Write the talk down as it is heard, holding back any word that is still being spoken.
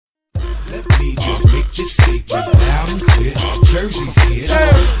Let me just make this statement loud and clear. Jersey's here.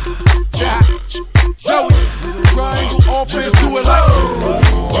 Joey, triangle offense, do it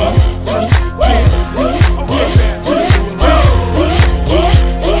like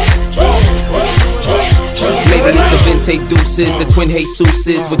Maybe it's the Vente Deuces, the twin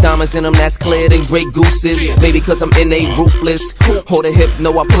Jesuses with diamonds in them, that's clear, they great gooses. Maybe cause I'm innate ruthless, hold a hip,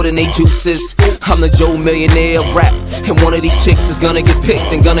 no I put in they juices. I'm the Joe Millionaire of rap, and one of these chicks is gonna get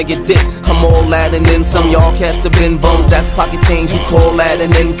picked and gonna get dipped. I'm all that and then some, y'all cats have been bums, that's pocket change, you call that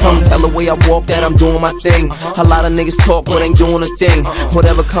and then come. Tell the way I walk that I'm doing my thing. A lot of niggas talk but ain't doing a thing.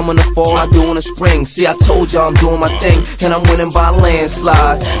 Whatever come in the fall, I do in the spring. See, I told y'all I'm doing my thing, and I'm winning by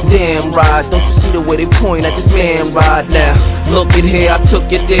landslide. Damn right, don't you see the way they point at this man right now? Look at here, I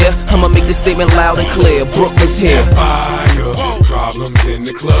took it there. I'ma make this statement loud and clear. Brooklyn's here. Fire, problems in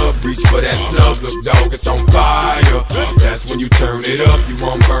the club, reach for that snub. Look, dog, it's on fire. That's when you turn it up, you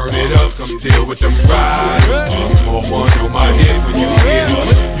won't burn it up. Come deal with them riders. More one on my head when you hear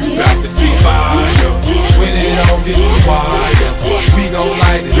it. You got to see fire. When it all gets to wire, we gon'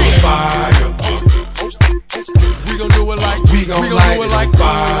 light it on fire. we gon' do it like We gon' light it on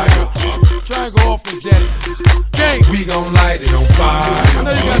fire. triangle offense, daddy. Gang, We gon' light it on I fire.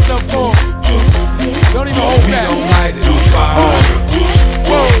 know you got something for him. Don't even hold We back. gon' light it on fire.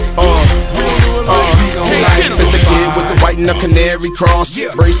 Whoa, we gon' do it like We gon' light it It's the kid with the white and the canary cross.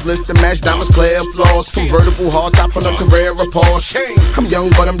 Bracelets to match diamonds, clear flaws. Convertible hard top on a Carrera Porsche. I'm young,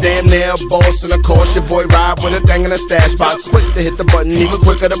 but I'm damn near a boss. And of course, your boy ride with a thing in a stash box. Quick to hit the button, even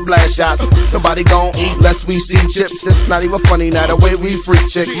quicker to blast shots. Nobody gon' eat less we see chips. It's not even funny now the way we freak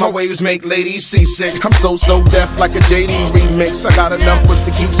chicks. My waves make ladies seasick. I'm so deaf like a JD remix. I got enough whips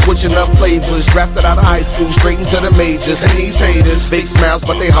to keep switching up flavors. Drafted out of high school, straight into the majors. And these haters, fake smiles,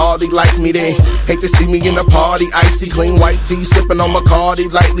 but they hardly like me. They hate to see me in the party. Icy clean white tea, sipping on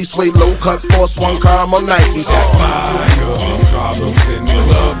Bacardi. Lightly sway, low cut, force one car on Nike. Fire, problems in the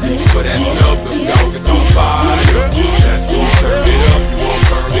club, reach for that snub. Look, dog, it's on fire. That's when you turn it up, you won't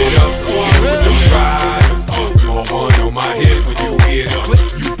burn it up. So get with them riders. More one on my head when you hear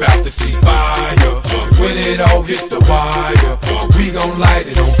it. You bout to see fire. When it all hits the wire, we gon' light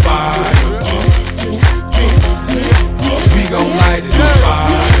it on fire. We gon' light it on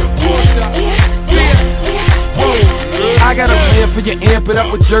fire. I got a plan for you, amp it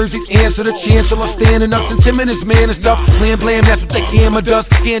up with jerseys. Answer the chancellor, standing up since him and his man and stuff. Blam, that's what the hammer does.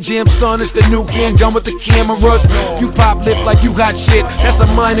 Hand jam, son, it's the new handgun with the cameras. You pop lip like you got shit, that's a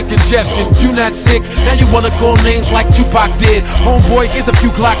minor congestion. You not sick, now you wanna call names like Tupac did. Homeboy, here's a few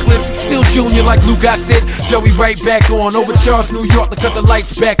clock clips. Still junior like Lou got said. Joey right back on, over Charles, New York to cut the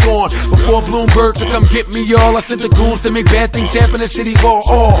lights back on. Before Bloomberg to come get me all, I sent the goons to make bad things happen at City Hall.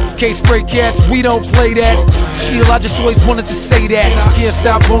 All K-Spray cats, we don't play that. Shield, I just always wanted to say that. Can't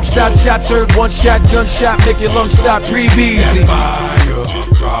stop, won't stop, shots heard, one shot, gunshot, make your lungs stop, breathe easy. Fire,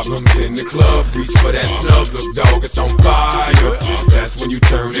 problems in the club, reach for that snub. Look, dog, it's on fire. That's when you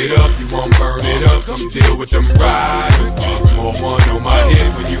turn it up, you won't burn it up. Come deal with them riders. More one on my head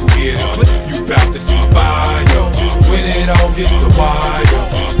when you hear it. You bout to see fire. When it all gets to wire,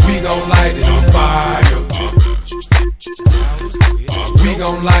 we gon' light it on fire. We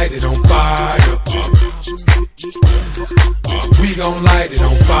gon' light it on fire. We gon' light it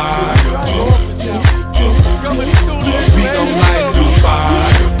on fire. We gon' light it